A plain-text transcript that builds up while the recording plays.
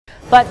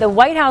But the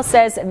White House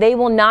says they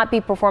will not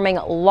be performing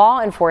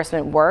law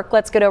enforcement work.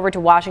 Let's get over to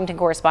Washington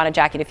correspondent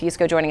Jackie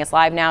DeFusco joining us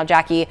live now.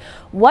 Jackie,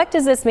 what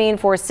does this mean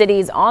for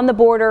cities on the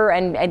border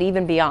and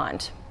even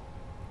beyond?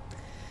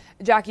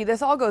 Jackie,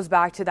 this all goes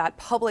back to that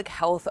public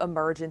health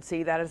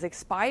emergency that is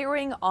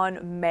expiring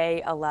on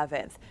May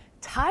 11th.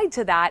 Tied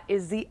to that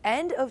is the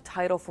end of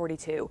Title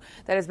 42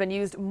 that has been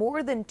used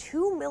more than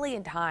 2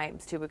 million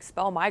times to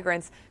expel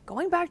migrants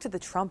going back to the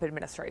Trump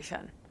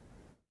administration.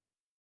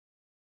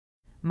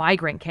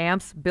 Migrant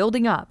camps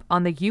building up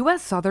on the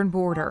U.S. southern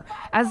border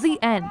as the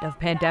end of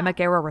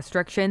pandemic-era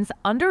restrictions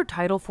under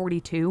Title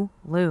 42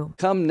 loom.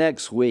 Come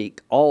next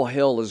week, all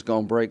hell is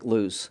going to break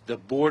loose. The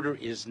border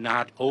is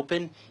not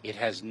open. It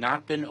has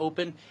not been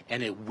open,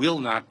 and it will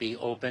not be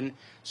open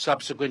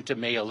subsequent to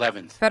May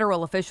 11th.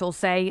 Federal officials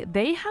say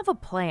they have a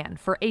plan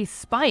for a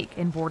spike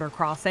in border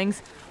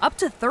crossings, up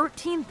to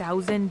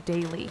 13,000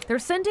 daily. They're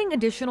sending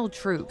additional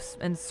troops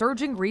and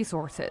surging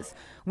resources.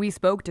 We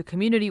spoke to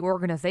community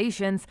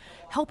organizations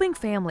helping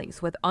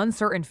families with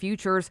uncertain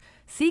futures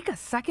seek a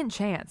second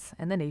chance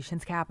in the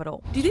nation's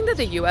capital. Do you think that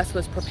the U.S.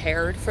 was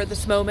prepared for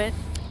this moment?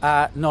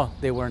 No,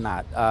 they were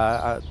not.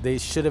 They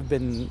should have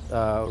been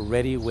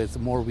ready with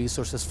more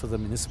resources for the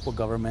municipal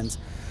governments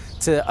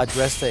to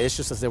address the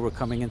issues as they were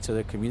coming into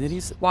their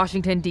communities.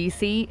 Washington,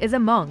 D.C. is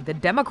among the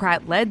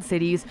Democrat-led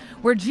cities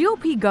where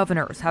GOP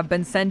governors have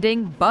been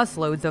sending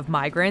busloads of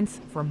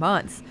migrants for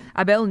months.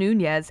 Abel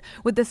Nunez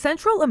with the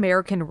Central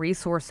American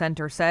Resource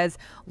Center says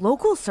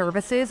local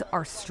services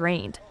are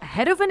strained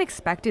ahead of an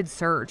expected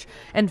surge,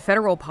 and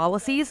federal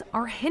policies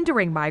are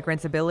hindering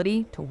migrants'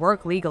 ability to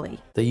work legally.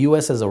 The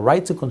U.S. has a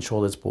right to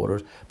control its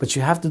borders, but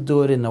you have to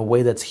do it in a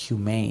way that's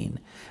humane,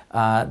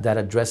 that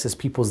addresses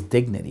people's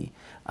dignity,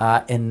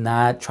 and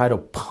not try to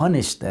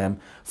punish them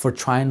for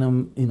trying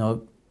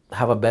to,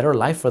 have a better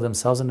life for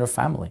themselves and their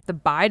family. The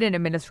Biden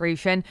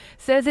administration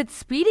says it's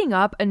speeding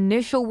up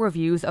initial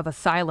reviews of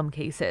asylum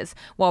cases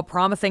while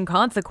promising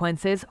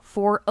consequences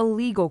for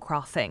illegal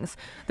crossings.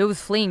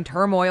 Those fleeing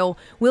turmoil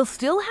will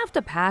still have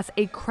to pass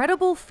a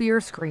credible fear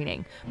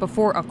screening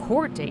before a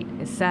court date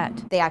is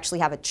set. They actually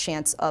have a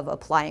chance of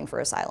applying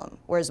for asylum,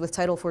 whereas with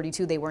Title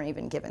 42, they weren't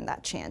even given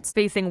that chance.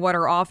 Facing what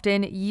are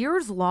often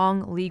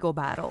years-long legal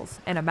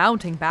battles and a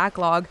mounting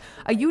backlog,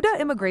 Ayuda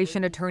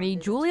immigration attorney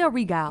Julia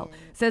Regal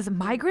says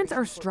migrants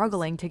are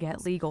struggling to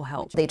get legal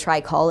help. They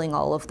try calling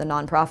all of the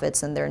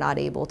nonprofits and they're not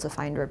able to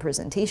find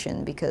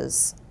representation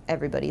because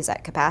everybody's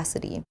at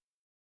capacity.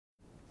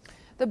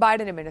 The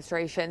Biden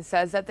administration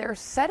says that they're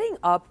setting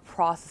up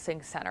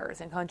processing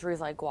centers in countries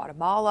like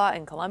Guatemala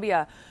and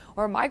Colombia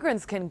where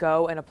migrants can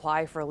go and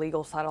apply for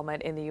legal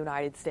settlement in the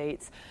United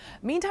States.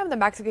 Meantime, the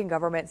Mexican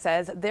government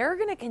says they're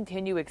going to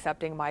continue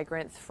accepting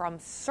migrants from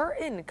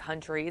certain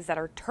countries that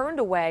are turned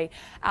away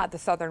at the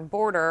southern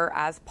border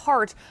as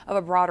part of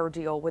a broader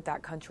deal with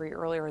that country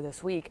earlier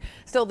this week.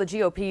 Still, the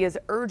GOP is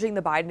urging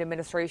the Biden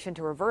administration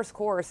to reverse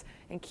course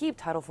and keep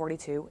Title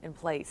 42 in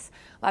place.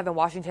 Live in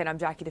Washington, I'm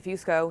Jackie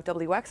DeFusco,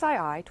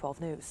 WXII 12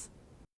 News.